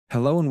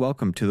Hello and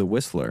welcome to The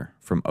Whistler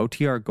from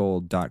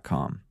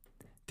OTRGold.com.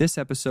 This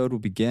episode will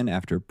begin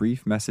after a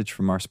brief message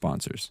from our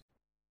sponsors.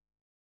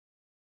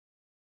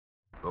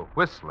 The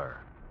Whistler.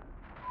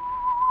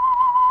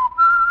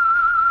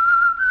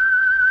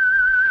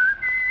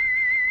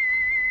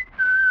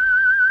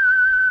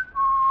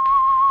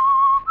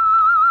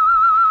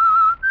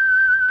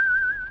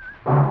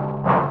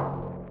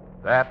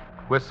 That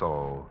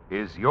whistle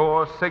is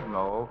your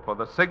signal for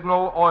the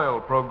signal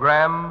oil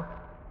program,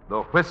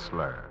 The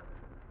Whistler.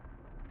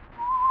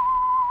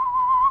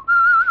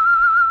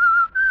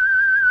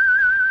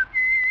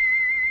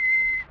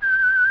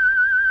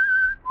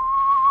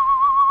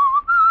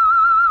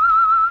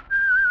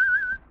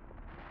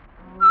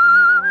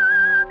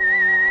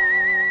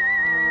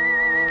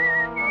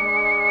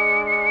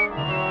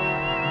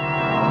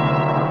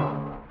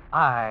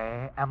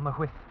 I am the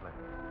Whistler,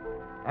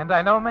 and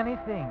I know many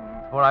things,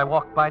 for I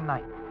walk by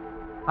night.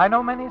 I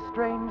know many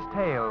strange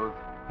tales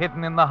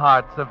hidden in the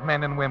hearts of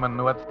men and women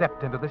who have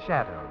stepped into the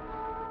shadows.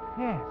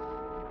 Yes,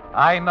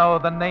 I know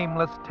the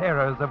nameless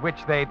terrors of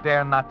which they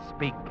dare not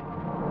speak.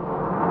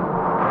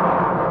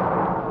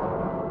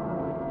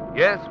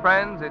 Yes,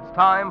 friends, it's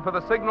time for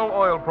the signal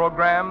oil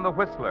program, The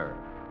Whistler,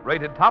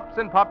 rated tops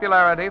in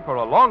popularity for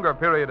a longer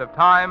period of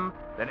time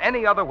than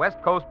any other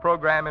West Coast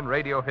program in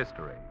radio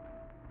history.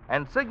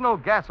 And Signal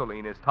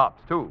gasoline is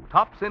tops, too,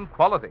 tops in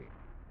quality.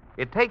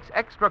 It takes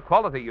extra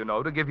quality, you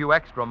know, to give you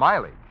extra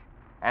mileage.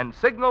 And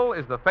Signal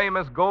is the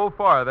famous Go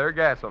Farther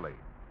gasoline.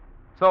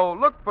 So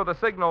look for the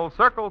Signal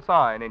circle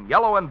sign in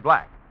yellow and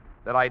black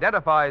that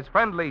identifies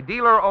friendly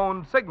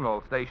dealer-owned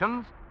Signal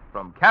stations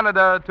from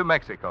Canada to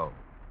Mexico.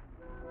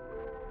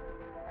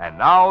 And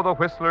now the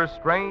Whistler's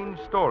strange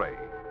story.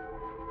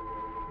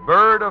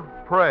 Bird of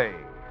Prey.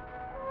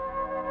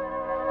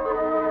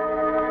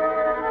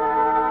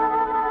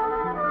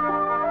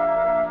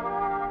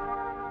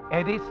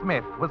 Eddie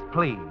Smith was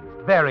pleased,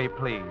 very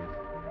pleased,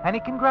 and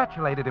he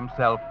congratulated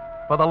himself,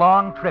 for the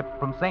long trip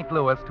from St.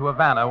 Louis to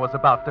Havana was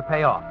about to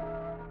pay off.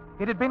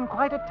 It had been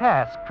quite a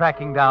task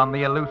tracking down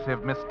the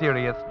elusive,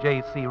 mysterious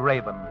J.C.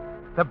 Raven,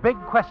 the big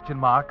question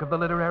mark of the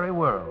literary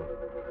world.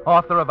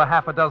 Author of a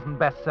half a dozen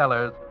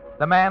bestsellers,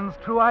 the man's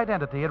true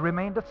identity had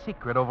remained a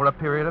secret over a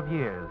period of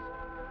years,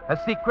 a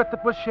secret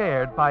that was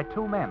shared by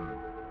two men,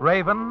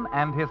 Raven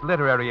and his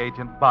literary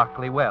agent,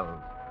 Barclay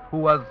Wells, who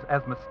was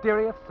as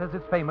mysterious as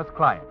his famous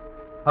client.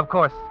 Of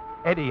course,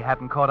 Eddie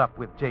hadn't caught up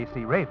with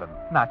J.C. Raven,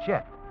 not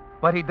yet.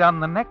 But he'd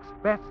done the next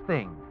best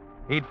thing.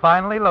 He'd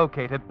finally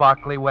located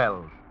Barclay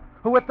Wells,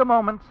 who at the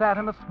moment sat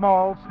in a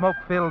small,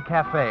 smoke-filled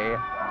cafe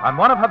on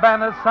one of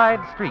Havana's side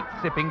streets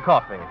sipping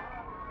coffee,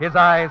 his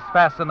eyes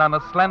fastened on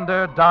a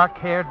slender,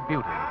 dark-haired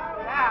beauty.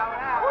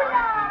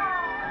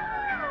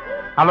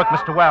 Now, look,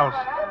 Mr. Wells,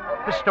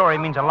 this story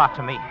means a lot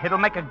to me. It'll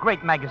make a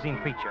great magazine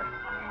feature.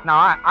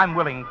 Now, I'm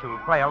willing to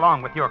play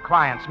along with your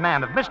client's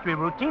man of mystery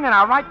routine, and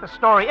I'll write the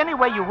story any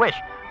way you wish.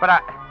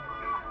 But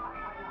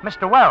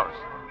Mr. Wells.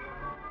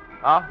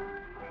 Huh?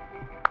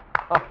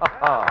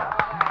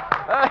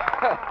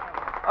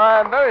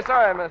 I'm very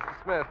sorry,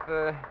 Mr. Smith.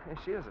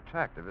 She is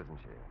attractive, isn't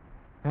she?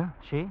 Yeah,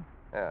 she?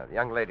 Yeah, the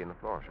young lady in the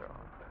floor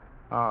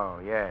show. Oh,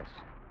 yes.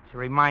 She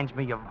reminds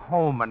me of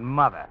home and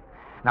mother.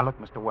 Now, look,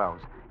 Mr.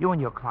 Wells, you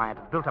and your client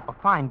have built up a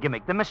fine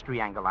gimmick, the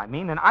mystery angle, I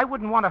mean, and I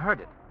wouldn't want to hurt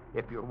it.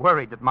 If you're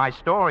worried that my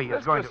story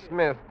is going to... Mr.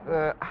 Smith,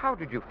 how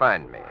did you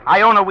find me? I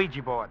own a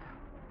Ouija board.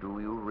 Do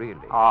you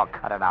really? Oh,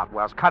 cut it out,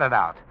 Wells, cut it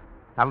out.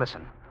 Now,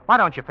 listen, why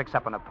don't you fix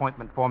up an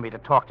appointment for me to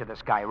talk to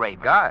this guy,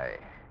 Raven? Guy?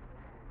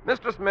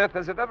 Mr. Smith,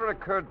 has it ever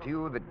occurred to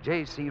you that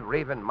J.C.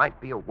 Raven might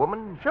be a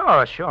woman?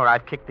 Sure.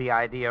 I've kicked the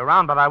idea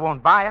around, but I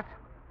won't buy it.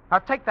 Now,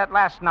 take that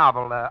last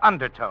novel,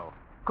 Undertow.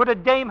 Could a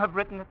dame have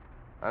written it?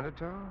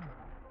 Undertow?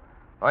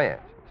 Oh, yes.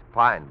 It's a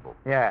fine book.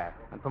 Yeah,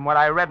 and from what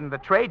I read in the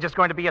trades, it's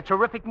going to be a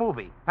terrific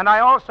movie. And I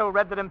also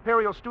read that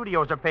Imperial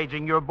Studios are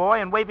paging your boy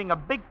and waving a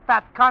big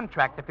fat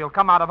contract if he'll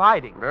come out of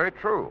hiding. Very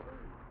true.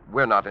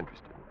 We're not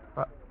interested.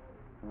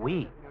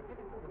 We?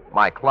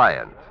 My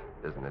client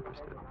isn't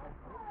interested.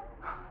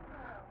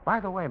 By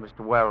the way,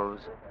 Mr. Wells,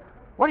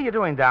 what are you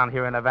doing down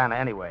here in Havana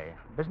anyway?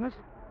 Business?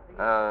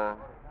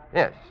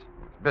 Yes.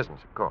 It's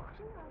business, of course.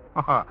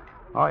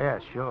 Oh, yeah,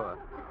 sure.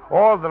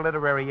 All the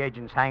literary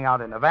agents hang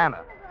out in Havana.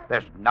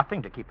 There's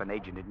nothing to keep an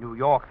agent in New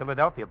York,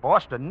 Philadelphia,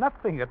 Boston.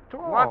 Nothing at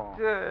all.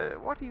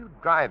 What are you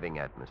driving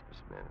at, Mr.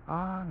 Smith?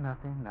 Oh,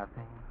 nothing.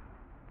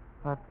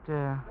 But,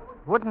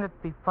 wouldn't it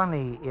be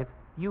funny if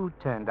you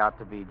turned out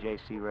to be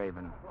J.C.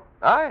 Raven?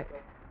 I?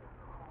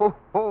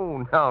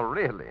 Oh, now,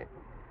 really?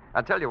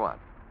 I'll tell you what.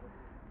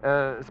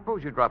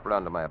 Suppose you drop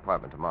around to my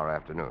apartment tomorrow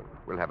afternoon.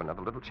 We'll have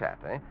another little chat,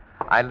 eh?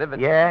 I live at...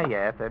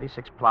 Yeah,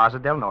 36 Plaza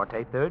del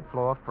Norte, third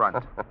floor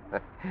front.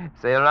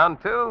 Say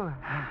around, too?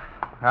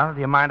 Well,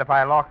 do you mind if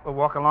I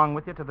walk along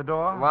with you to the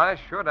door? Why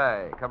should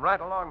I? Come right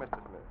along, Mr.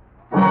 Smith.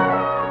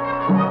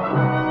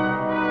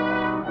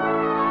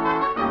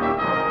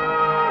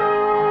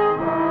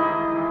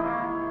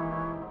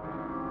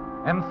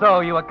 And so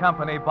you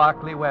accompany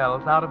Barclay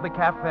Wells out of the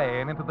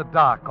cafe and into the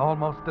dark,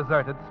 almost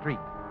deserted street.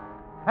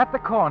 At the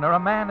corner, a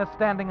man is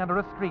standing under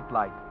a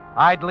streetlight,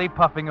 idly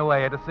puffing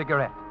away at a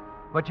cigarette.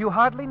 But you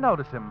hardly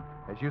notice him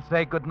as you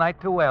say goodnight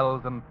to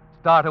Wells and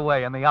start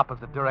away in the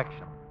opposite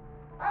direction.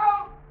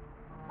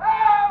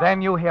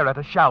 Then you hear it,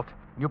 a shout.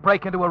 You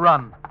break into a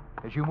run.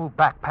 As you move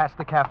back past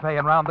the cafe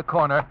and round the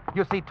corner,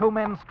 you see two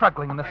men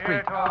struggling in the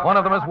street. One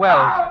of them is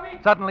Wells.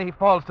 Suddenly he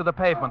falls to the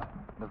pavement.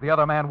 As the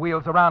other man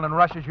wheels around and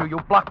rushes you, you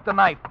block the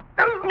knife.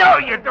 No,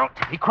 you don't.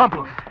 He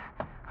crumples.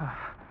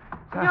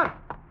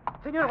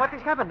 Senor, what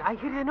has happened? I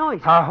hear the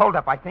noise. Hold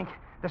up, I think.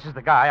 This is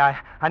the guy.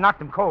 I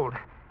knocked him cold.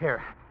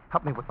 Here,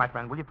 help me with my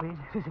friend, will you, please?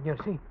 Si, senor,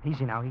 si.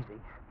 Easy now, easy.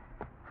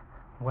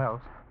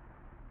 Wells.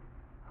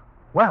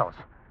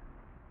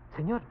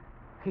 Senor,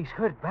 he's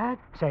hurt bad.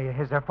 Say,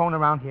 is there a phone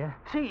around here?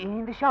 Si,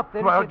 in the shop.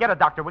 There Well, is get a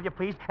doctor, will you,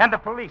 please? And the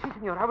police. Si,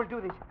 senor, I will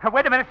do this.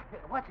 Wait a minute.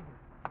 What,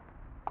 senor?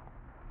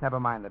 Never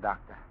mind the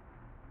doctor.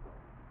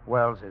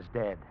 Wells is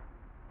dead.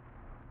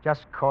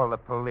 Just call the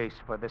police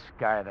for this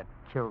guy that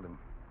killed him.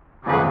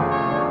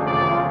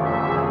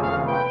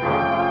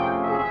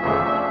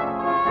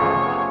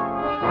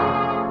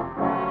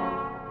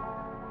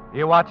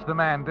 You watch the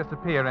man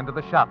disappear into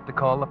the shop to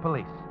call the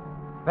police.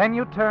 Then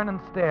you turn and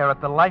stare at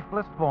the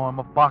lifeless form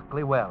of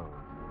Barclay Wells.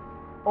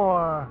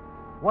 Or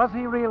was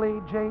he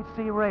really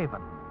J.C.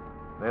 Raven?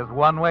 There's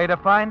one way to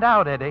find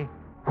out, Eddie.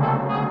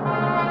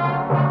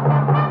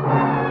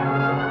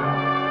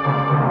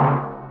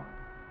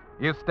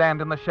 You stand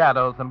in the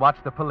shadows and watch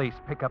the police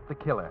pick up the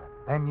killer.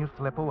 Then you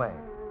slip away.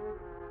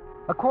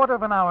 A quarter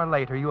of an hour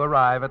later, you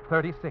arrive at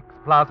 36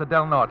 Plaza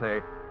del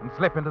Norte and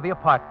slip into the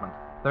apartment,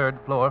 third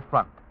floor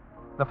front.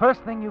 The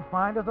first thing you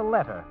find is a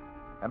letter,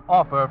 an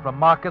offer from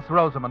Marcus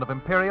Rosamond of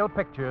Imperial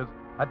Pictures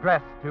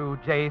addressed to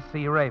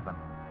J.C. Raven.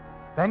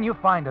 Then you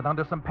find it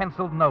under some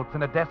penciled notes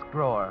in a desk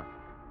drawer.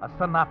 A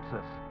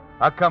synopsis,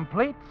 a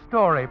complete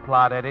story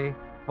plot, Eddie,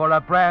 for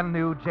a brand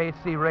new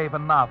J.C.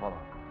 Raven novel.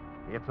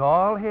 It's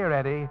all here,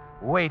 Eddie,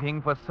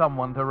 waiting for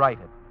someone to write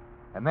it.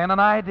 And then an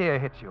idea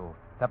hits you,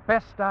 the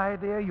best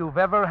idea you've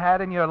ever had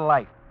in your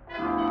life.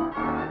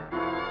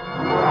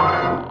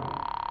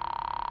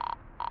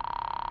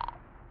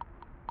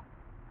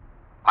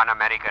 On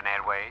American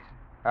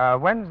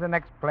Airways? When's the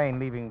next plane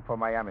leaving for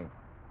Miami?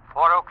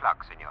 4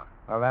 o'clock, senor.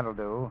 Well, that'll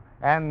do.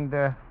 And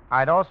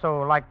I'd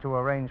also like to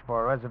arrange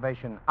for a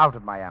reservation out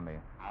of Miami.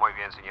 Muy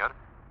bien, senor.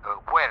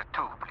 Where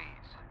to,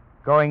 please?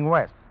 Going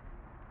west.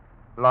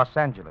 Los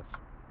Angeles.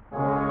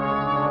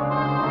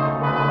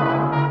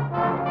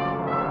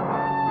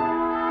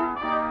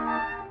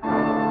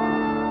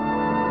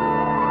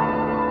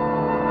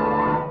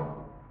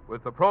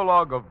 With the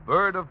prologue of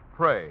Bird of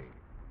Prey,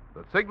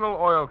 the Signal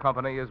Oil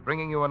Company is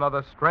bringing you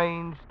another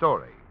strange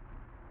story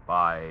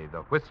by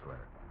The Whistler.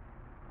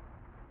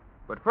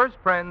 But first,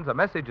 friends, a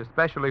message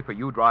especially for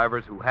you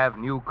drivers who have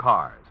new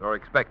cars or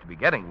expect to be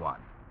getting one.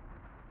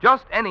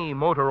 Just any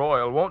motor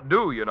oil won't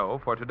do, you know,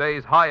 for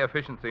today's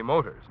high-efficiency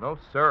motors. No,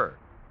 sir.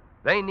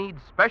 They need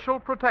special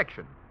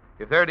protection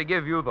if they're to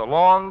give you the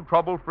long,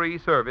 trouble-free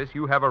service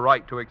you have a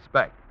right to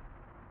expect.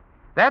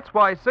 That's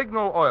why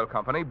Signal Oil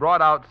Company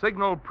brought out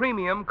Signal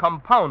Premium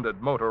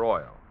Compounded Motor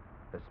Oil,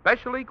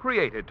 especially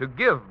created to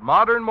give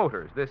modern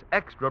motors this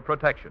extra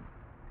protection,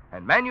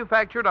 and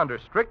manufactured under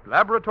strict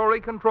laboratory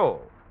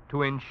control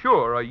to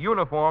ensure a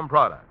uniform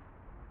product.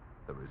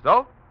 The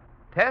result?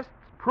 Tests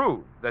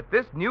prove that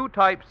this new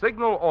type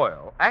Signal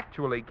oil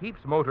actually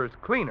keeps motors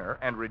cleaner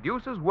and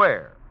reduces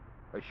wear,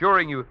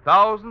 assuring you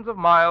thousands of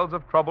miles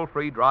of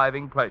trouble-free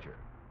driving pleasure.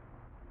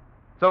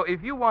 So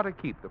if you want to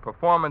keep the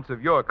performance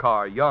of your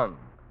car young,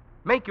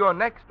 make your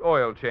next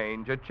oil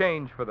change a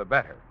change for the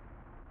better.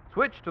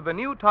 Switch to the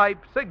new type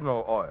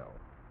Signal oil.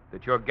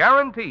 That's your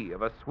guarantee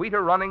of a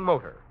sweeter running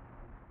motor.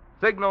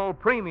 Signal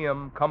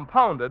Premium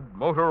Compounded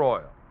Motor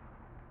Oil.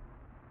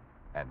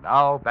 And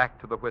now back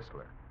to the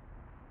Whistler.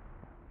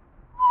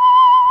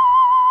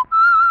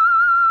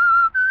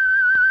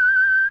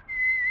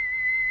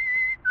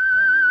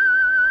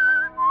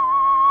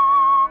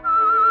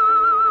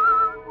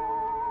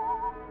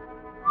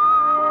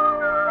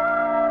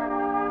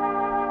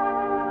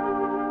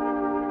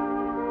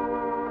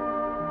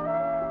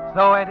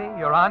 So, Eddie,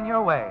 you're on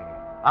your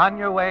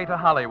way to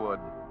Hollywood,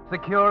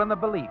 secure in the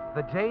belief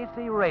that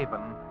J.C.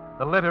 Raven,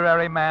 the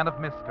literary man of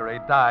mystery,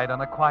 died on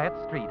a quiet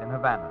street in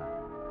Havana.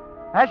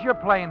 As your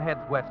plane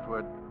heads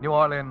westward, New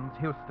Orleans,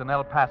 Houston,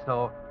 El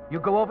Paso, you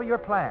go over your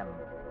plan,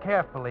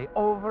 carefully,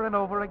 over and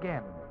over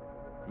again.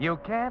 You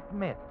can't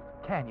miss,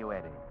 can you,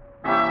 Eddie?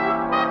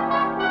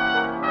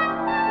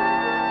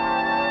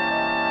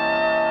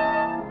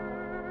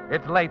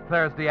 It's late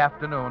Thursday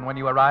afternoon when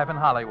you arrive in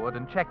Hollywood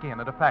and check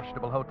in at a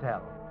fashionable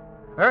hotel.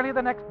 Early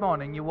the next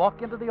morning, you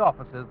walk into the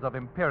offices of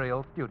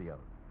Imperial Studios.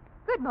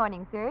 Good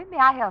morning, sir. May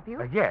I help you?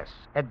 Yes,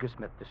 Edgar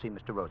Smith to see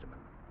Mr. Rosamond.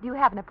 Do you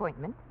have an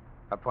appointment?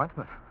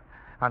 Appointment?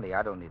 Honey,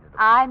 I don't need it.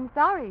 I'm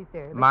sorry,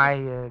 sir. but- My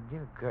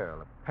dear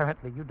girl,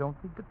 apparently you don't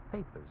read the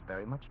papers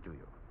very much, do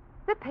you?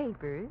 The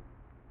papers?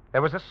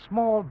 There was a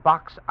small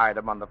box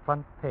item on the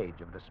front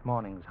page of this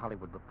morning's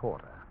Hollywood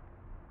Reporter.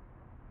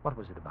 What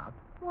was it about?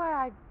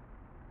 Why,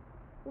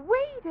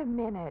 wait a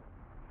minute.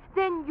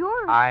 Then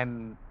you're...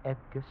 I'm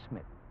Edgar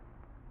Smith.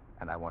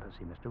 and I want to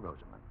see Mr.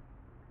 Rosamond.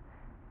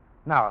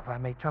 Now, if I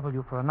may trouble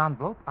you for an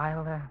envelope,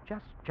 I'll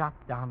just jot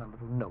down a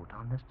little note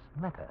on this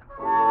letter.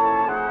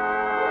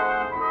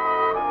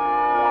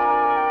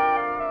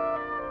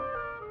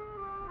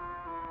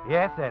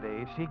 Yes,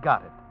 Eddie, she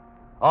got it.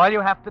 All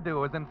you have to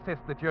do is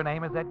insist that your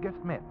name is Edgar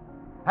Smith.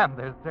 And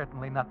there's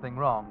certainly nothing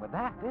wrong with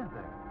that, is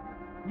there?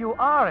 You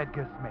are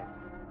Edgar Smith.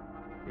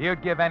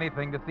 You'd give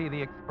anything to see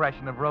the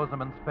expression of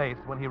Rosamond's face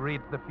when he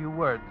reads the few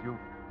words you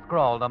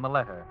scrawled on the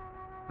letter.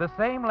 The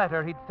same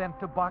letter he'd sent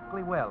to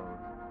Barclay Wells,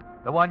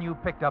 the one you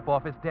picked up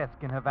off his desk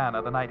in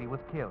Havana the night he was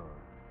killed.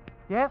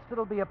 Yes,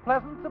 it'll be a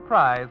pleasant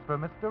surprise for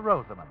Mr.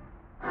 Rosamond.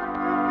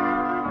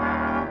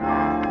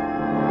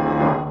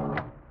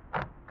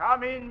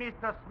 Come in,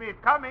 Mr. Smith.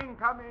 Come in,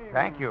 come in.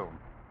 Thank you.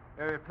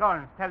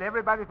 Florence, tell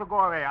everybody to go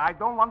away. I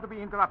don't want to be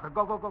interrupted.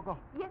 Go, go, go, go.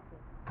 Yes, sir.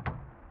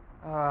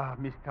 Ah,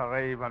 Mr.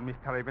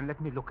 Raven, let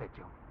me look at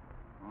you.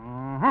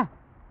 Mm-hmm.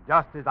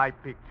 Just as I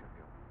pictured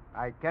you.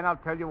 I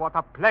cannot tell you what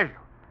a pleasure.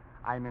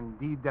 I'm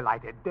indeed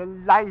delighted.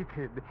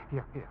 Delighted.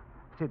 Here.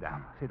 Sit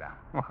down, sit down.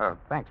 Well,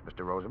 thanks,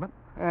 Mr. Rosamond.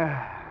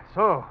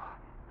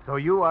 So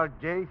you are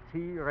J.C.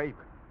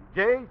 Raven.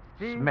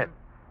 J.C. Smith.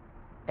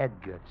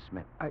 Edgar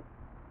Smith.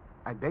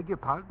 I beg your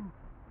pardon?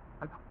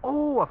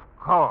 Oh, of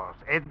course,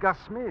 Edgar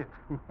Smith.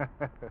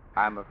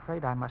 I'm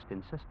afraid I must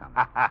insist on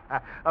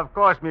it. Of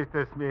course,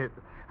 Mr. Smith.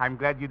 I'm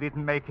glad you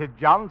didn't make it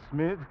John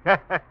Smith.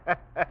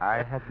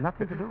 I had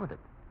nothing to do with it,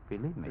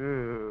 believe me.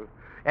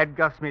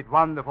 Edgar Smith,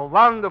 wonderful,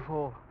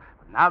 wonderful.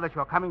 But now that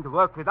you're coming to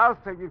work with us,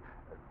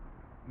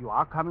 you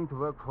are coming to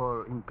work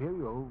for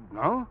Imperial,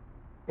 no?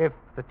 If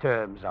the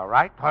terms are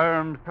right.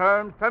 Terms.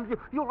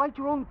 You write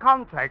your own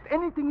contract.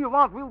 Anything you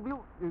want,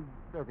 we'll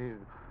that is,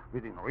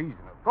 within reason,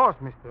 of course,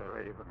 Mr.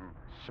 Raven.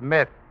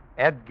 Smith.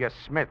 Edgar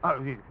Smith.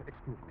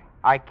 Excuse me.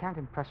 I can't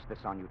impress this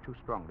on you too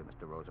strongly,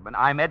 Mr. Rosamond.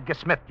 I'm Edgar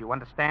Smith, you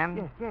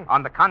understand? Yes.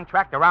 On the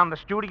contract around the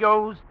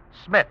studios,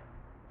 Smith.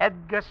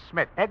 Edgar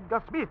Smith.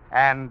 Edgar Smith.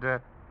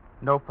 And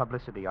no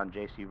publicity on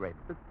J.C.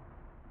 Raven.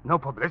 No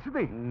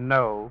publicity?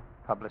 No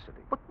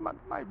publicity. But,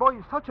 my boy,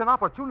 such an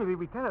opportunity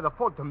we cannot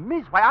afford to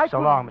miss. Why, So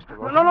long, Mr.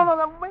 Rosamond.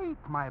 No, wait,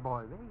 my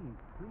boy, wait,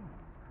 please.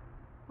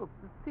 Look,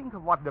 think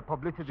of what the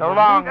publicity... So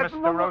long, means.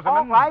 Mr. No,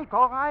 Rosamond.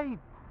 All right.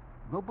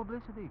 No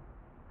publicity.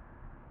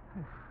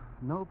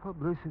 No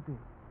publicity.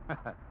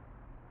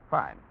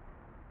 Fine.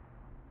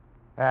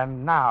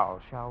 And now,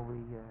 shall we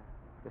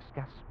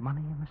discuss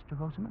money, Mr.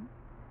 Rosamond?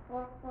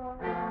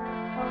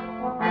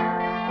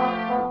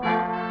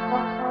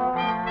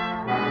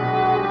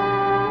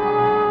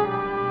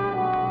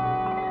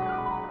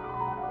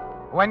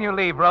 When you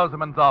leave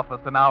Rosamond's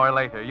office an hour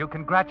later, you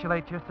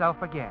congratulate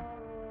yourself again.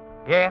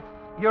 Yes,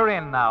 you're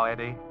in now,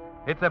 Eddie.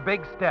 It's a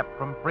big step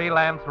from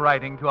freelance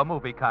writing to a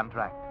movie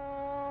contract.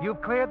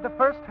 You've cleared the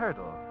first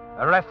hurdle.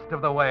 The rest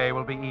of the way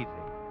will be easy.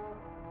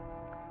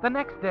 The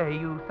next day,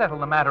 you settle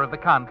the matter of the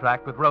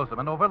contract with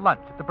Rosamond over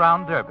lunch at the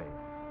Brown Derby.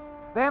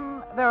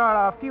 Then there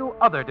are a few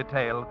other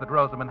details that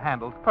Rosamond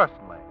handles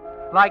personally,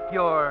 like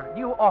your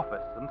new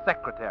office and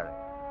secretary.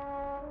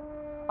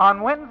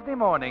 On Wednesday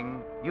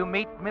morning, you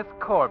meet Miss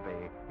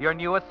Corby, your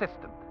new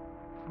assistant.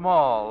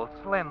 Small,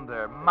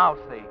 slender,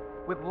 mousy,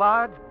 with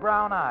large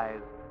brown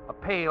eyes, a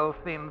pale,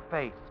 thin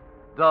face,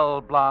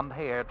 dull blonde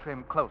hair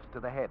trimmed close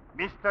to the head.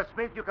 Mr.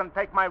 Smith, you can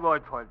take my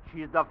word for it.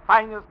 She's the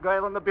finest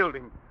girl in the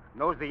building.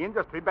 Knows the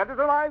industry better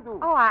than I do.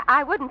 Oh,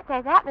 I wouldn't say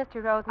that,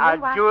 Mr.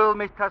 Rosamond. A jewel,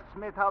 Mr.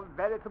 Smith, a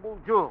veritable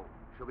jewel.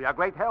 She'll be a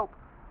great help.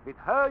 With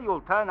her, you'll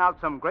turn out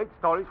some great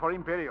stories for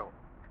Imperial.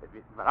 With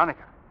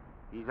Veronica,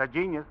 he's a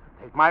genius.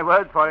 Take my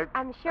word for it.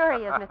 I'm sure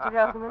he is, Mr.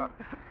 Rosamond.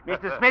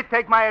 Mr. Smith,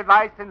 take my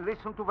advice and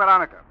listen to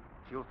Veronica.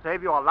 She'll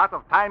save you a lot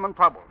of time and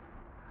trouble.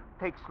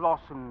 Take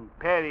Slauson,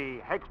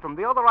 Perry, Hegstrom,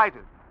 the other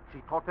writers.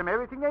 She taught them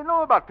everything they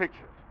know about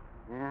pictures.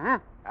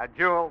 Mm-hmm. A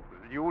jewel.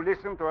 You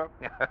listen to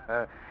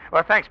her.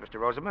 Well, thanks, Mr.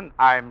 Rosamond.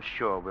 I'm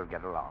sure we'll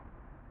get along.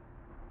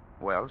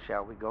 Well,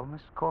 shall we go,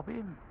 Miss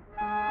Corby?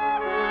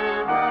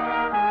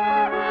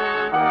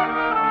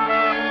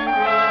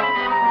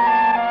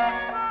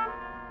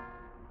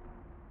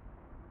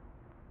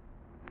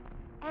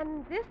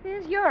 And this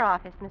is your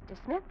office, Mr.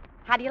 Smith.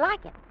 How do you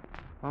like it?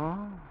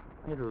 Oh,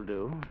 it'll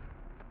do.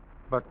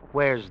 But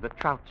where's the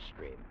trout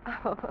stream?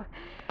 Oh,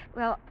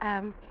 well,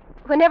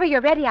 whenever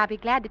you're ready, I'll be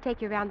glad to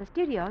take you around the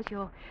studios.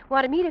 You'll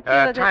want to meet a few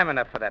of the... Time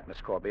enough for that,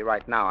 Miss Corby.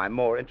 Right now, I'm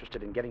more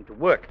interested in getting to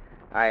work.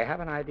 I have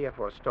an idea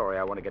for a story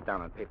I want to get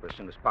down on paper as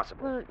soon as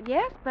possible. Well,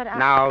 yes, but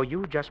Now,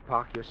 you just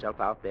park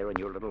yourself out there in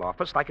your little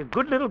office like a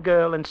good little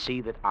girl and see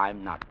that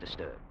I'm not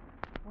disturbed.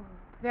 Oh,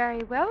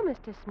 very well,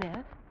 Mr.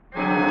 Smith.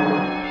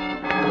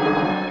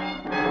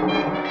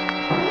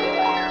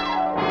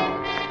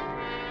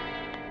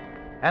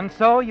 And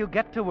so you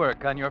get to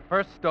work on your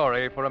first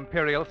story for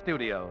Imperial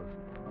Studios,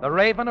 the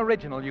Raven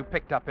original you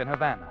picked up in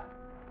Havana.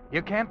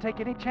 You can't take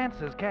any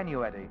chances, can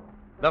you, Eddie?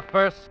 The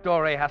first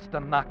story has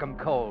to knock 'em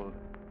cold.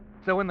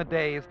 So in the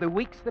days, the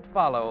weeks that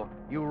follow,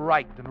 you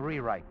write and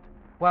rewrite,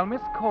 while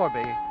Miss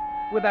Corby,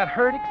 with that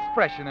hurt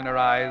expression in her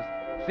eyes,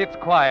 sits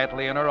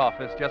quietly in her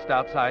office just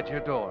outside your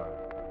door.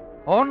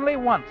 Only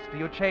once do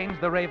you change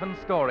the Raven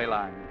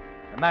storyline,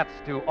 and that's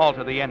to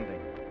alter the ending.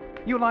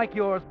 You like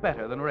yours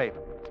better than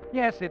Raven's.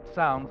 Yes, it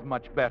sounds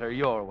much better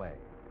your way.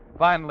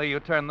 Finally, you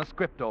turn the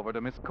script over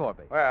to Miss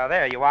Corby. Well,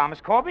 there you are,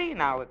 Miss Corby.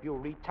 Now, if you'll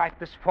retype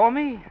this for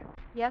me.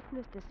 Yes,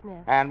 Mr.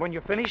 Smith. And when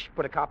you're finished,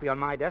 put a copy on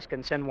my desk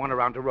and send one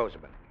around to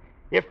Rosamond.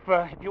 If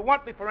you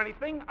want me for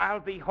anything, I'll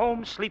be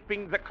home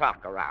sleeping the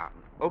clock around.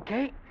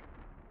 Okay?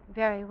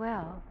 Very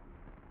well.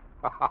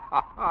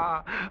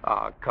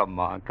 Oh, come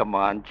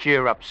on.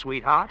 Cheer up,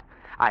 sweetheart.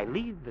 I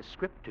leave the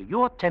script to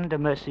your tender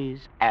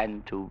mercies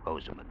and to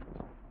Rosamond.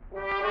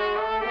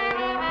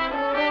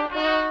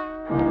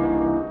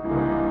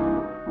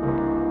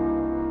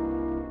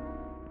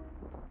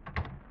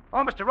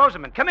 Oh, Mr.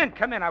 Rosamond, come in.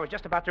 I was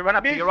just about to run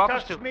up to your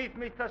office to...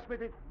 Mr.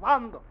 Smith, it's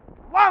wonderful.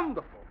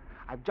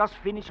 I've just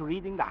finished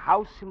reading The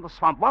House in the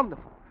Swamp.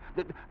 Wonderful.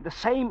 The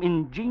same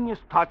ingenious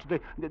touch,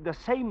 the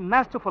same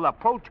masterful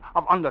approach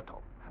of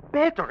Undertow.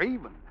 Better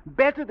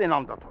than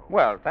Undertow.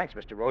 Well, thanks,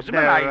 Mr.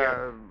 Rosamond. There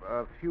are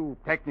a few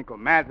technical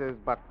matters,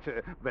 but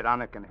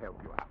Veronica can help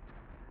you out.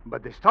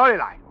 But the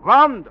storyline,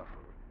 wonderful.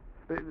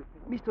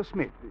 Mr.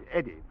 Smith,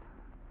 Eddie,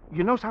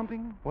 you know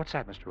something? What's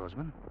that, Mr.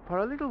 Rosamond? For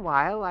a little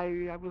while,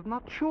 I was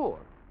not sure.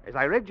 As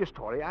I read your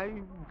story, I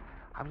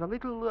was a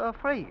little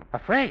afraid.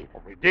 Afraid?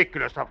 Oh,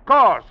 ridiculous, of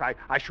course.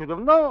 I should have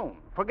known.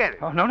 Forget it.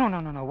 Oh, no.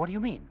 What do you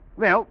mean?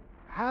 Well,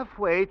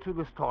 halfway through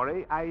the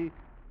story, I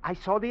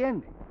saw the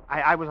ending.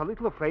 I was a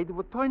little afraid it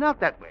would turn out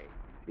that way.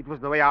 It was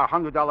the way our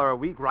 $100 a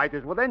week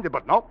writers would end it,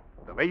 but no.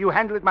 The way you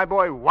handled it, my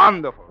boy,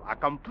 wonderful. A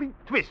complete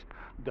twist.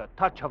 The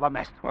touch of a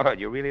master. Well,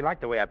 you really like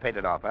the way I paid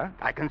it off, huh?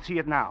 I can see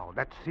it now.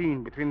 That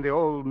scene between the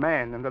old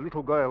man and the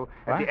little girl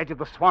at What? the edge of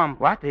the swamp.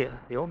 What? The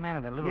old man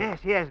and the little... Yes.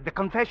 The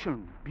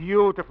confession.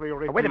 Beautifully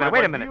written. Oh, wait a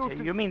my minute. boy,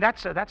 You mean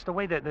that's the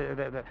way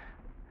the...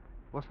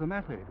 What's the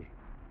matter,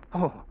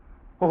 Eddie?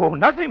 Oh,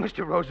 nothing,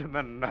 Mr.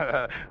 Rosamond.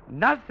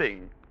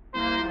 Nothing.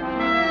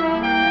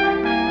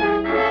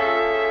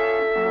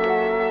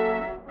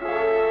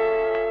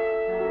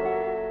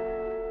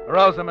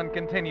 Rosamond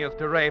continues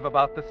to rave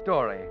about the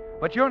story,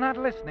 but you're not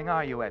listening,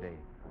 are you, Eddie?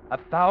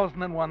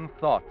 1,001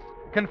 thoughts,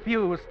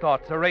 confused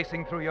thoughts are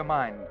racing through your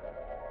mind.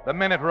 The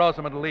minute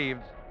Rosamond leaves,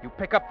 you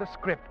pick up the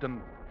script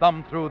and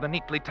thumb through the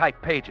neatly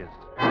typed pages.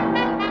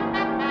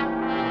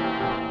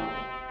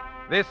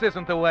 This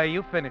isn't the way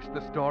you finished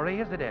the story,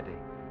 is it, Eddie?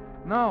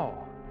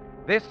 No.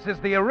 This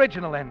is the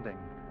original ending,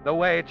 the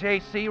way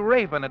J.C.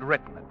 Raven had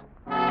written it.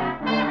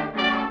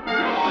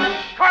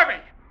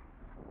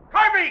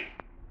 Corby!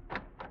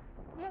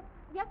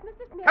 Yes,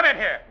 Mr. Smith. Come in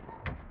here.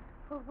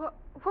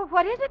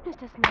 What is it,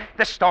 Mr. Smith?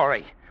 This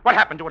story. What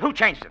happened to it? Who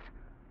changed it?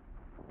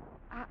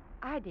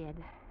 I did.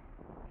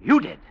 You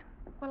did?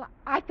 Well,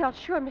 I felt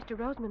sure Mr.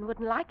 Rosamond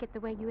wouldn't like it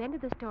the way you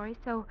ended the story,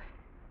 so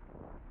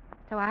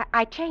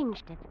I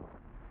changed it.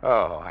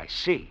 Oh, I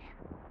see.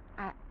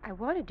 I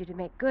wanted you to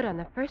make good on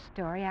the first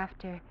story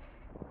after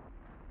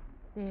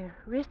the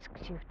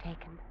risks you've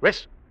taken.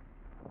 Risk?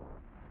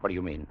 What do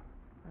you mean?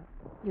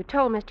 You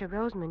told Mr.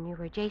 Rosamond you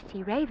were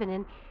J.C. Raven,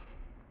 and...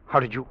 How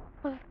did you...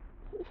 Well,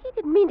 he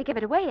didn't mean to give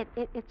it away.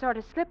 It sort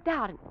of slipped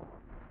out, and...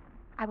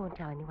 I won't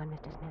tell anyone,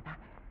 Mr. Smith.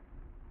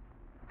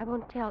 I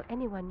won't tell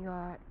anyone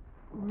you're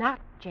not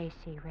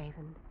J.C.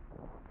 Raven.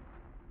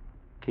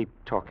 Keep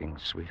talking,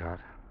 sweetheart.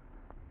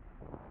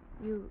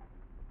 You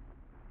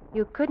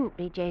couldn't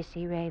be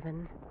J.C.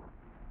 Raven.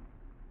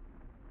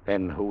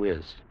 Then who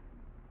is?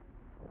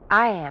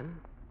 I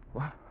am.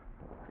 What?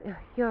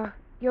 You're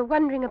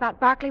wondering about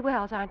Barclay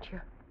Wells, aren't you?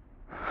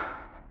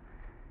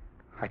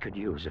 I could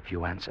use a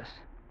few answers.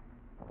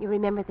 You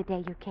remember the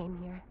day you came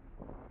here?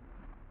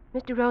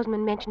 Mr.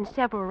 Rosamond mentioned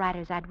several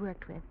writers I'd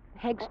worked with.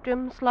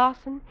 Hegstrom,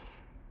 Slauson.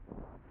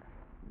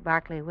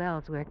 Barclay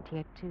Wells worked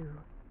here, too.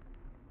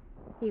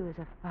 He was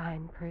a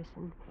fine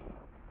person.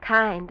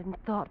 Kind and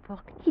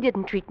thoughtful. He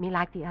didn't treat me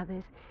like the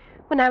others.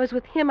 When I was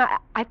with him,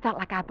 I felt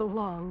like I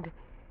belonged.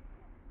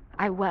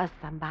 I was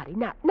somebody,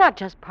 not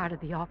just part of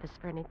the office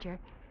furniture.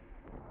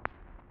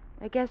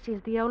 I guess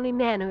he's the only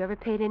man who ever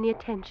paid any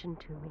attention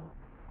to me.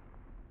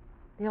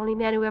 The only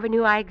man who ever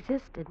knew I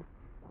existed.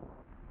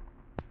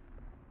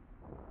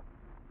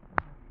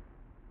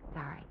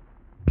 Sorry.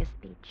 Your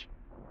speech.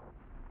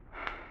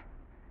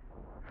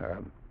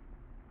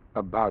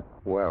 About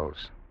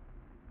Wells.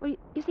 Well,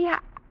 you see,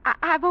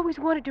 I've always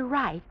wanted to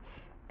write.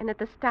 And at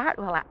the start,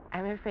 well,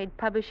 I'm afraid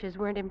publishers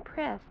weren't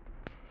impressed.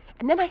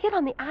 And then I hit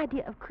on the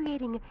idea of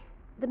creating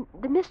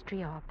the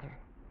mystery author.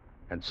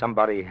 And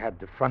somebody had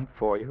to front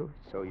for you,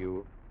 so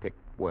you picked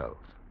Wells.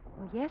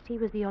 Well, yes, he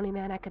was the only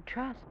man I could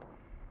trust.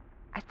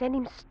 I sent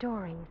him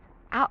stories,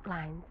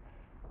 outlines.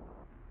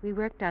 We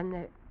worked on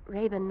the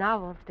Raven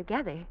novels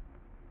together.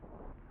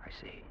 I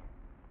see.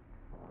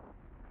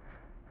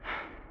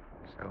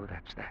 So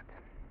that's that.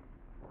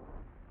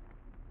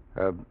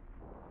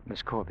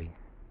 Miss Corby.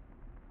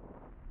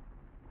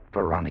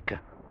 Veronica.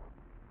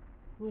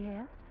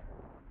 Yes?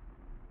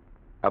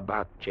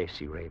 About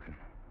J.C. Raven.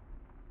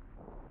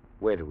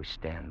 Where do we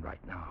stand right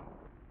now?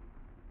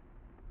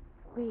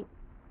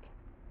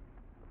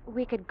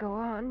 We could go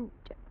on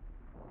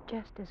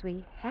just as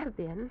we have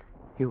been.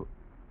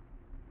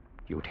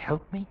 You'd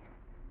help me?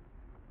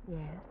 Yes.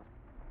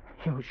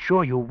 You're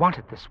sure you want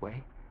it this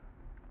way?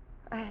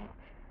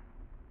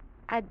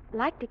 I'd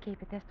like to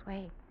keep it this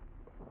way.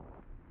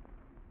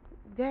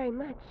 Very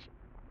much,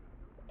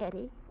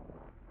 Eddie.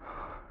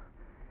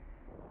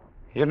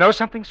 You know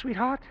something,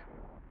 sweetheart?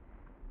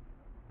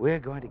 We're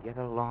going to get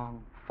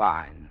along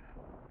fine.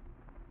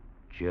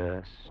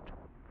 Just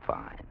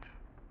fine.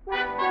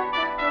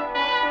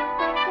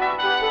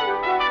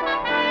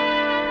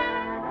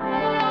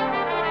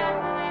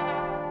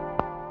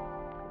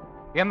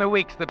 In the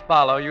weeks that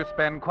follow, you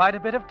spend quite a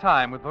bit of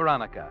time with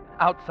Veronica,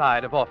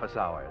 outside of office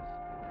hours.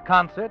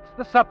 Concerts,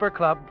 the supper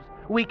clubs,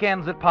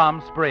 weekends at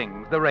Palm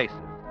Springs, the races.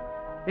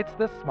 It's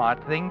the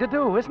smart thing to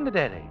do, isn't it,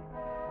 Eddie?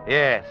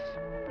 Yes,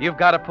 you've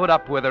got to put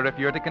up with her if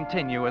you're to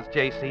continue as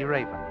J.C.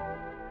 Raven.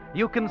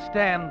 You can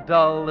stand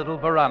dull little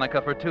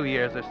Veronica for 2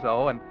 years or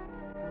so, and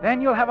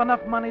then you'll have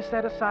enough money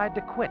set aside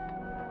to quit.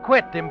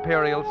 Quit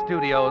Imperial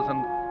Studios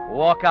and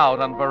walk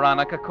out on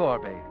Veronica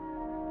Corby.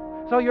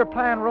 So your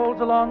plan rolls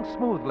along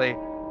smoothly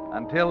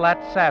until that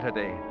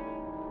Saturday,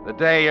 the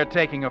day you're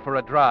taking her for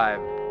a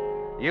drive.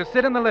 You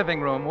sit in the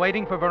living room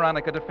waiting for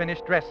Veronica to finish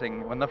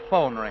dressing when the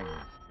phone rings.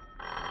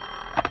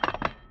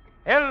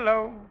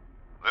 Hello.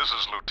 This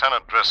is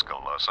Lieutenant Driscoll,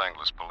 Los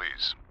Angeles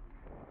Police.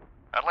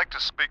 I'd like to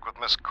speak with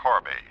Miss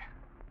Corby,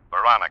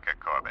 Veronica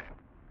Corby.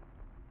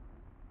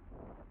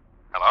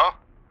 Hello?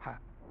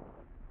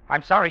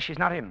 I'm sorry she's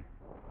not in.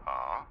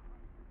 Oh?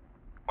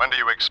 When do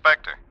you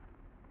expect her?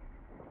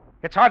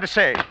 It's hard to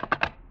say.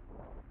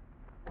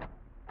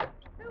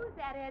 Who was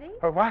that, Eddie?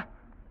 Oh, what?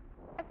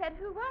 I said,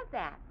 who was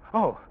that?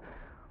 Oh,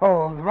 the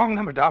wrong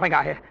number, darling.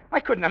 I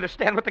couldn't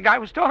understand what the guy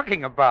was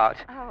talking about.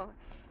 Oh.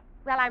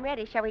 Well, I'm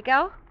ready. Shall we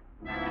go?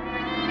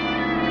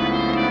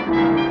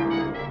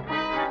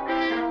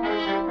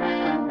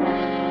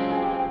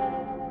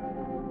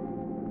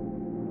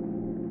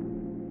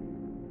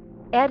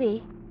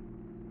 Eddie.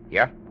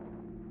 Yeah?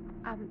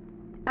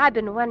 I've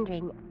been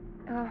wondering.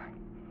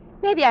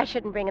 Maybe I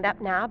shouldn't bring it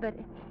up now, but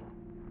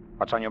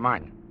What's on your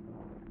mind?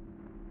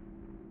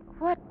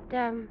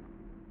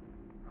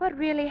 what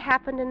really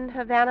happened in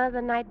Havana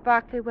the night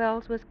Barclay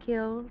Wells was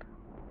killed?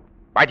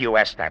 Why do you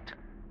ask that?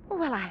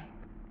 Well,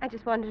 I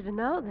just wanted to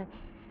know.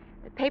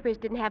 The papers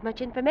didn't have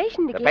much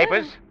information to The give.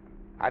 papers?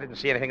 I didn't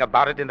see anything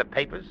about it in the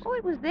papers. Oh,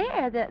 it was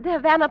there. The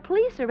Havana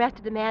police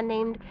arrested a man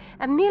named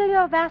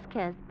Emilio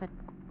Vasquez, but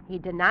he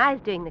denies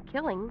doing the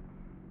killing.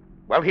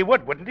 Well, he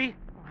would, wouldn't he?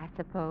 I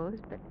suppose,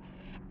 but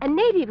a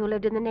native who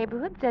lived in the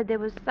neighborhood said there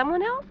was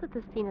someone else at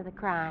the scene of the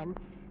crime.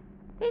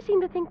 They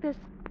seem to think this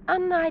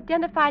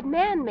unidentified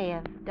man may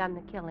have done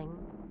the killing.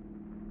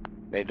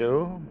 They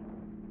do?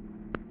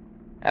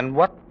 And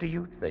what do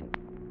you think,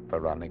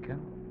 Veronica?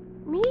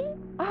 Me?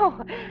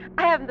 Oh,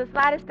 I haven't the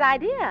slightest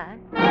idea.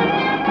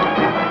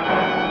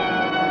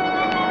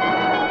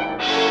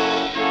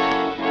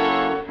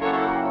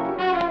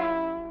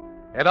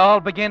 It all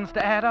begins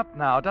to add up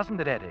now, doesn't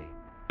it, Eddie?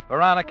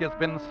 Veronica's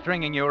been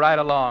stringing you right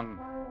along,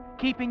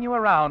 keeping you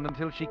around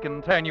until she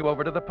can turn you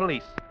over to the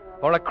police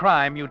for a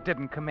crime you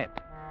didn't commit.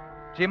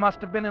 She must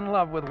have been in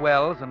love with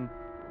Wells, and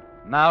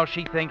now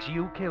she thinks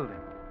you killed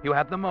him. You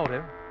had the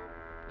motive.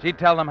 She'd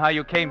tell them how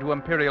you came to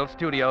Imperial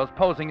Studios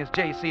posing as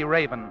J.C.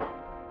 Raven.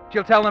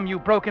 She'll tell them you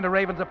broke into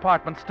Raven's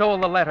apartment, stole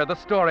the letter, the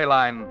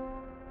storyline.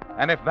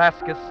 And if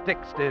Vasquez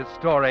sticks to his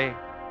story,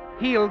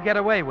 he'll get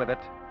away with it,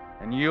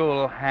 and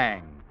you'll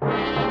hang.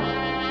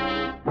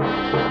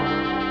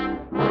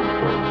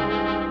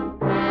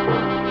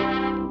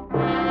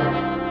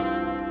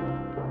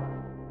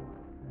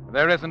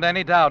 There isn't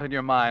any doubt in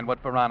your mind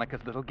what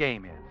Veronica's little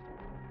game is.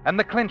 And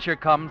the clincher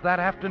comes that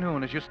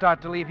afternoon as you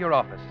start to leave your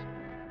office.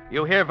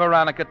 You hear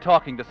Veronica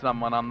talking to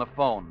someone on the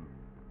phone.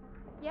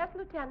 Yes,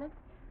 Lieutenant.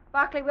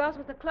 Barclay Wells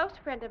was a close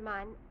friend of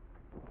mine.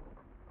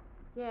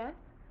 Yes?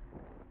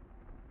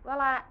 Well,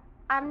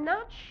 I'm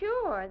not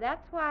sure.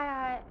 That's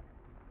why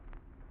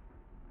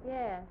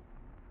Yes.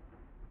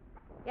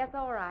 Yes,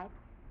 all right.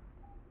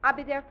 I'll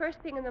be there first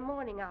thing in the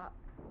morning. I'll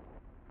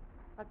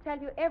tell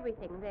you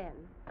everything then.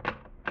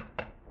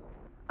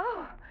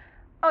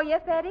 Oh,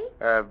 yes, Eddie?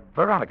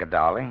 Veronica,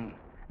 darling,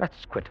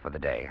 let's quit for the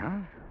day, huh?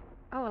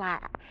 Oh, well,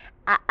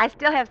 I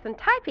still have some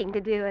typing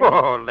to do.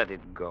 Oh, let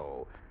it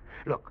go.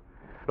 Look,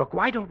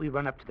 why don't we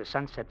run up to the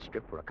Sunset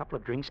Strip for a couple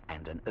of drinks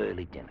and an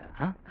early dinner,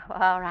 huh? Oh,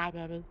 all right,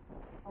 Eddie.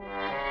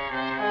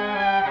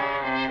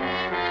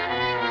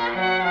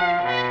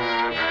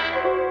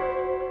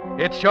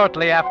 It's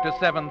shortly after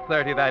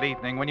 7:30 that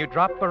evening when you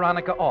drop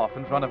Veronica off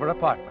in front of her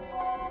apartment.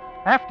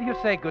 After you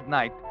say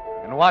goodnight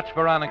and watch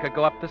Veronica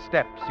go up the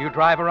steps, you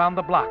drive around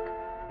the block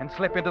and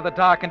slip into the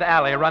darkened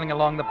alley running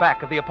along the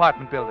back of the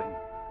apartment building.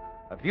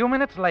 A few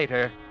minutes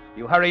later,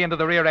 you hurry into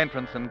the rear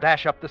entrance and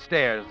dash up the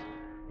stairs.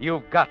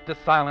 You've got to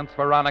silence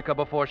Veronica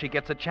before she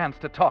gets a chance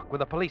to talk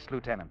with a police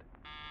lieutenant.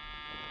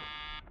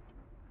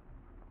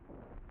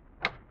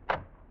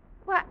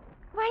 Why,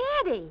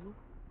 Eddie?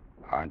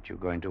 Aren't you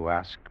going to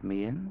ask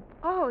me in?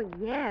 Oh,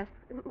 yes.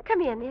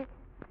 Come in. Is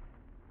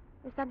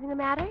something the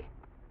matter?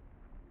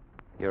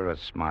 You're a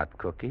smart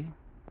cookie.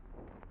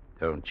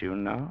 Don't you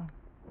know?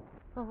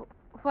 Oh,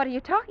 what are you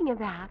talking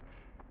about?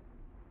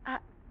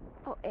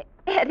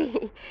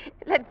 Eddie,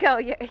 let go.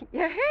 You're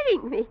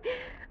hurting me.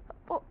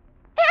 Oh,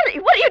 Eddie,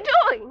 what are you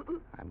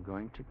doing? I'm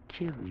going to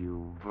kill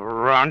you,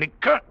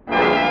 Veronica.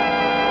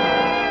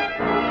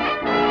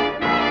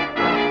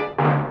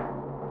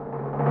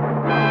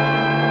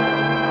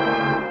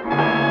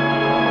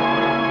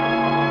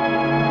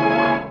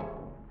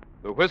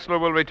 The Whistler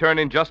will return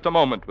in just a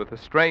moment with a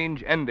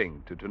strange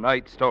ending to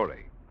tonight's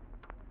story.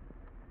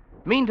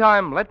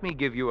 Meantime, let me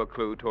give you a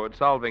clue toward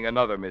solving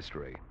another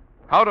mystery: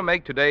 how to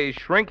make today's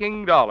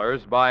shrinking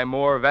dollars buy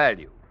more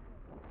value.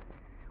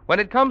 When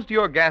it comes to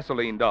your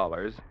gasoline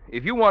dollars,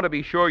 if you want to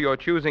be sure you're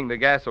choosing the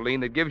gasoline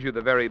that gives you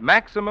the very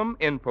maximum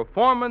in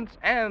performance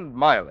and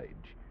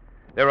mileage,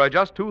 there are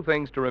just two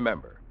things to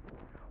remember.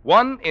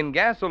 One, in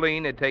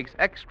gasoline, it takes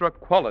extra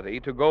quality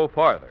to go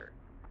farther.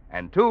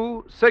 And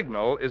two,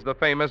 Signal is the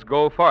famous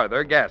Go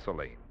Farther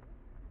gasoline.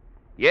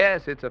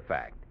 Yes, it's a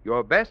fact.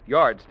 Your best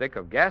yardstick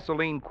of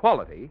gasoline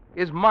quality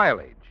is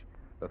mileage,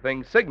 the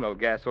thing Signal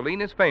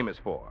gasoline is famous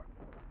for.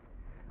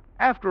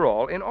 After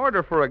all, in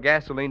order for a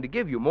gasoline to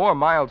give you more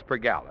miles per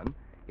gallon,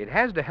 it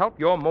has to help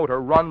your motor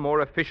run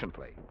more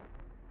efficiently.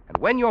 And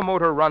when your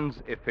motor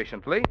runs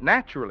efficiently,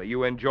 naturally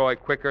you enjoy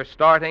quicker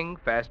starting,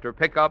 faster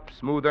pickup,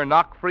 smoother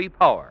knock-free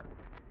power.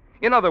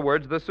 In other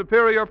words, the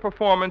superior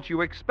performance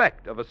you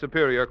expect of a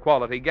superior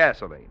quality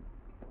gasoline.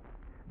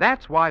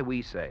 That's why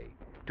we say,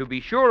 to be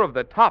sure of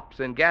the tops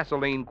in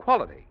gasoline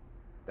quality,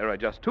 there are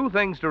just two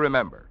things to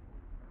remember.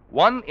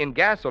 One, in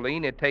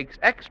gasoline, it takes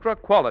extra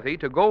quality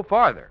to go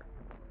farther.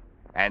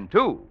 And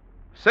two,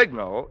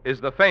 Signal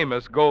is the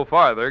famous Go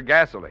Farther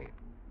gasoline.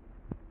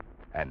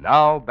 And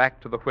now,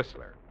 back to the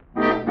Whistler.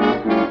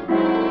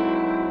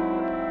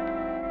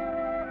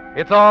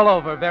 It's all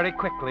over very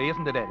quickly,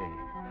 isn't it, Eddie?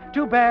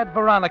 Too bad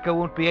Veronica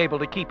won't be able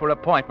to keep her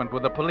appointment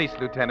with the police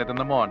lieutenant in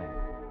the morning.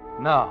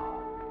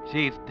 No,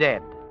 she's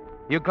dead.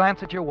 You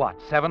glance at your watch,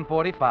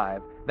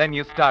 7:45, then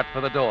you start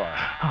for the door.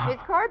 Miss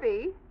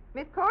Corby?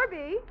 Miss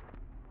Corby?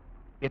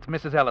 It's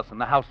Mrs. Ellison,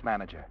 the house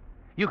manager.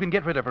 You can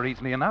get rid of her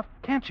easily enough,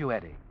 can't you,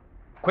 Eddie?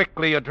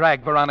 Quickly, you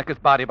drag Veronica's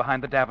body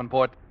behind the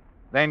Davenport,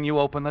 then you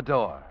open the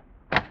door.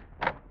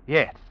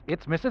 Yes,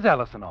 it's Mrs.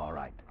 Ellison, all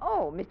right.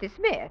 Oh, Mr.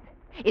 Smith.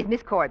 Is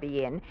Miss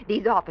Corby in?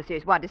 These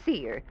officers want to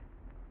see her.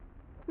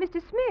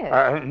 Mr.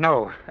 Smith?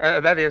 No.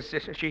 That is,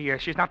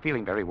 she's not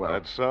feeling very well.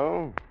 That's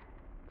so?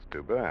 It's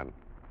too bad.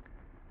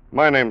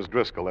 My name's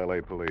Driscoll,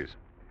 L.A. Police.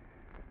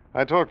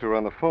 I talked to her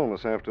on the phone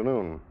this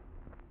afternoon.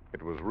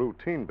 It was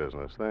routine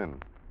business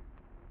then.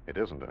 It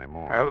isn't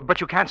anymore.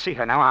 But you can't see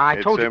her now. I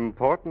told you... It's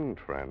important,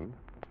 friend.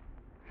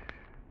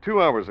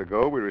 2 hours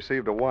ago, we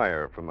received a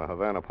wire from the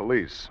Havana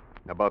police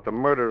about the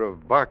murder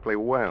of Barclay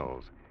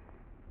Wells.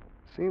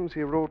 Seems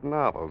he wrote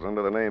novels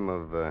under the name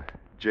of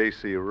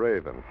J.C.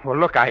 Raven. Well,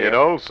 look, It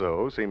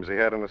also seems he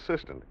had an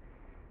assistant.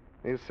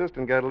 The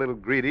assistant got a little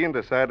greedy and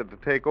decided to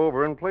take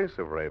over in place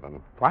of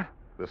Raven. What?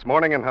 This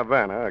morning in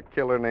Havana, a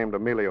killer named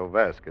Emilio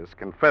Vasquez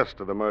confessed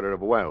to the murder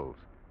of Wells,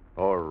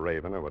 or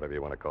Raven, or whatever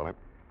you want to call him.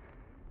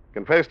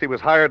 Confessed he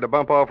was hired to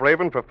bump off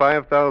Raven for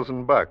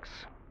 $5,000.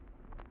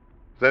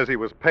 Says he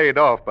was paid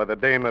off by the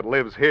dame that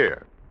lives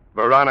here,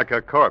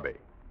 Veronica Corby.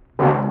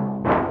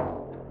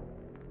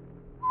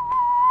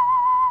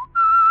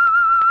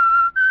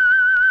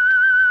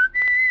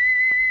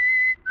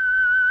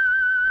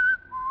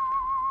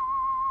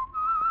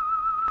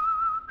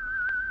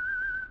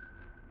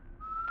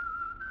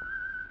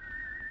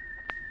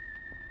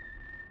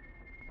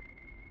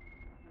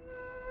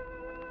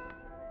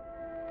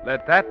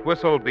 Let that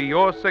whistle be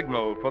your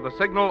signal for the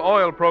Signal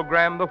Oil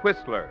program, The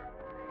Whistler,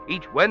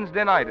 each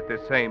Wednesday night at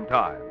this same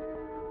time.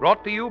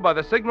 Brought to you by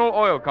the Signal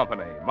Oil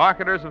Company,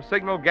 marketers of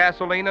Signal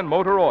gasoline and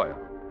motor oil,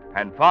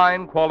 and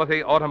fine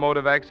quality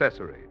automotive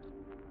accessories.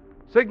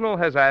 Signal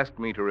has asked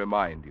me to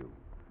remind you,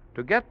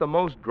 to get the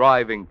most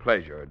driving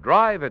pleasure,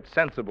 drive at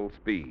sensible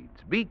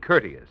speeds, be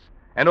courteous,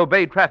 and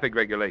obey traffic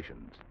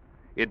regulations.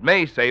 It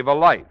may save a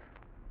life,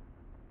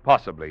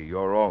 possibly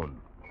your own.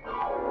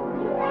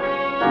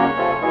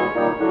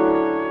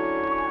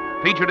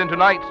 Featured in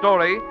tonight's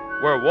story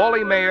were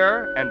Wally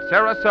Mayer and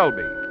Sarah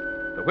Selby.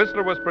 The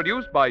Whistler was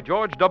produced by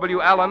George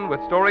W. Allen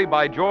with story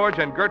by George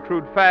and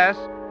Gertrude Fass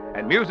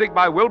and music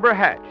by Wilbur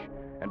Hatch,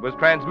 and was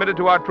transmitted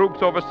to our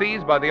troops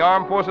overseas by the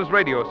Armed Forces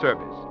Radio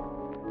Service.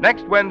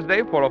 Next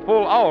Wednesday, for a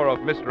full hour of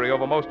mystery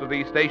over most of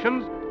these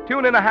stations,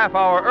 tune in a half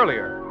hour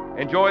earlier.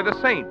 Enjoy The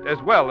Saint as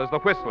well as The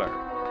Whistler.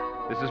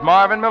 This is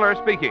Marvin Miller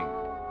speaking.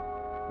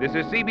 This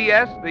is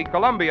CBS, the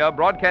Columbia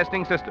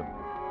Broadcasting System.